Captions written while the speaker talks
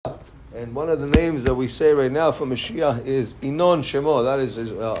And one of the names that we say right now for Mashiach is Inon Shemo.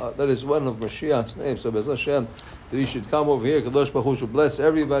 That is one of Mashiach's names. So Be'ez Hashem, that he should come over here. Kadosh Baruch Hu should bless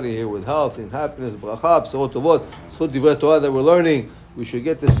everybody here with health and happiness, bracha, b'sorot tovot, zchut divrei Torah that we're learning. We should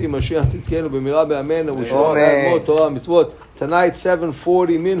get to see Mashiach Tzidkenu b'mira b'amen, and we should all have more Torah mitzvot. Tonight,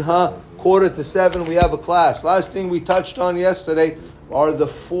 7:40 Minha, 6:45, we have a class. Last thing we touched on yesterday are the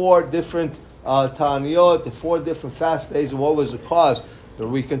 4 different Taniyot, the 4 different fast days, and what was the cause. But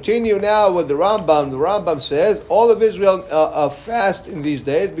we continue now with the Rambam. The Rambam says all of Israel fast in these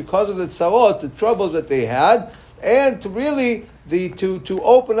days because of the tzarot, the troubles that they had, and to really to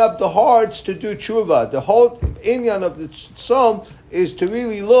open up the hearts to do tshuva. The whole inyan of the tzom is to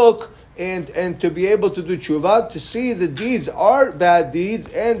really look and to be able to do tshuva, to see the deeds are bad deeds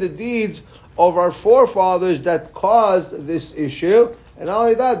and the deeds of our forefathers that caused this issue. And not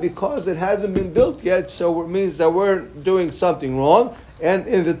only that, because it hasn't been built yet, so it means that we're doing something wrong. And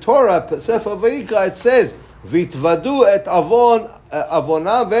in the Torah, Sefer Vayikra, it says, "Vitvadu et avonam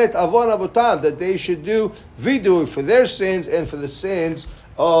ve'et avon avotam," that they should do vidu for their sins and for the sins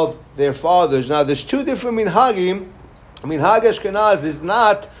of their fathers. Now, there's 2 different minhagim. Minhag Ashkenaz is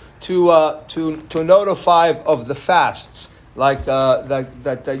not to notify of the fasts. Like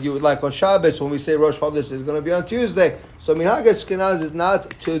that you would like on Shabbos when we say Rosh Chodesh is going to be on Tuesday. So Minhag Ashkenaz is not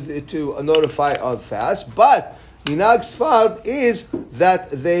to notify of fast, but Minhag Sfard is that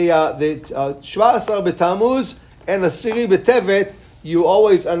they Shva Asar B'Tammuz and Asiri B'Tevet, you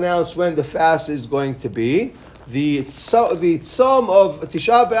always announce when the fast is going to be. The Tzom of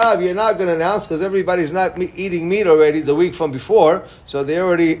Tisha B'Av you're not going to announce because everybody's not eating meat already the week from before, so they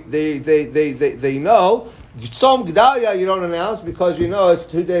know. Tzom Gedalia you don't announce because you know it's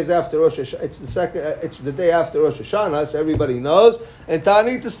 2 days after Rosh Hashanah. It's the day after Rosh Hashanah, so everybody knows. And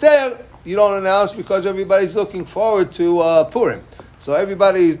Ta'anit Esther you don't announce because everybody's looking forward to Purim. So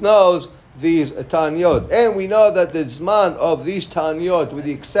everybody knows these Taniyot. And we know that the Zman of these Taniyot, with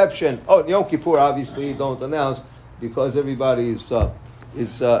the exception, Yom Kippur obviously you don't announce because everybody has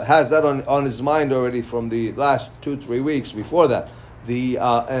that on his mind already from the last 2-3 weeks before that.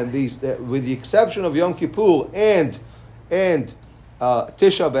 With the exception of Yom Kippur and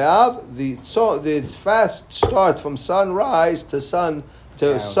Tisha B'Av, the fast starts from sunrise to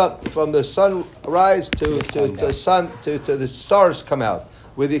from the sunrise to the stars come out,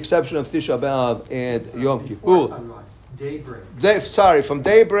 with the exception of Tisha B'Av and Yom Kippur. Daybreak. From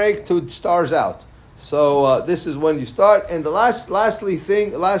daybreak to stars out. So this is when you start. And the lastly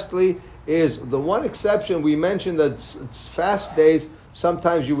is the one exception we mentioned that it's fast days.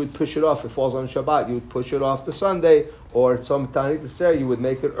 Sometimes you would push it off. It falls on Shabbat. You would push it off to Sunday, or some Ta'anit Esther, you would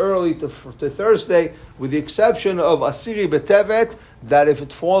make it early to Thursday, with the exception of Asiri B'Tevet, that if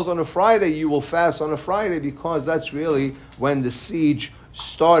it falls on a Friday, you will fast on a Friday because that's really when the siege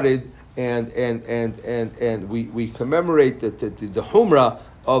started, and we commemorate the Humrah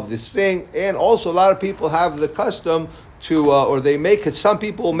of this thing. And also a lot of people have the custom to, or they make it, some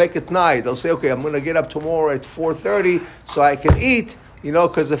people make it night. They'll say, okay, I'm going to get up tomorrow at 4:30 so I can eat,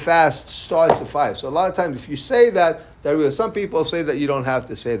 because the fast starts at 5. So a lot of times if you say that some people say that you don't have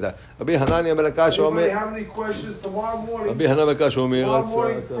to say that. Anybody have any questions tomorrow morning? Tomorrow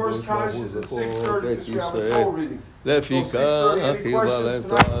morning, first Kaddish is at 6:30 because we have a Torah reading. So 6:30, any questions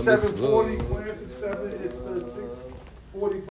tonight? 7:40, class at 7.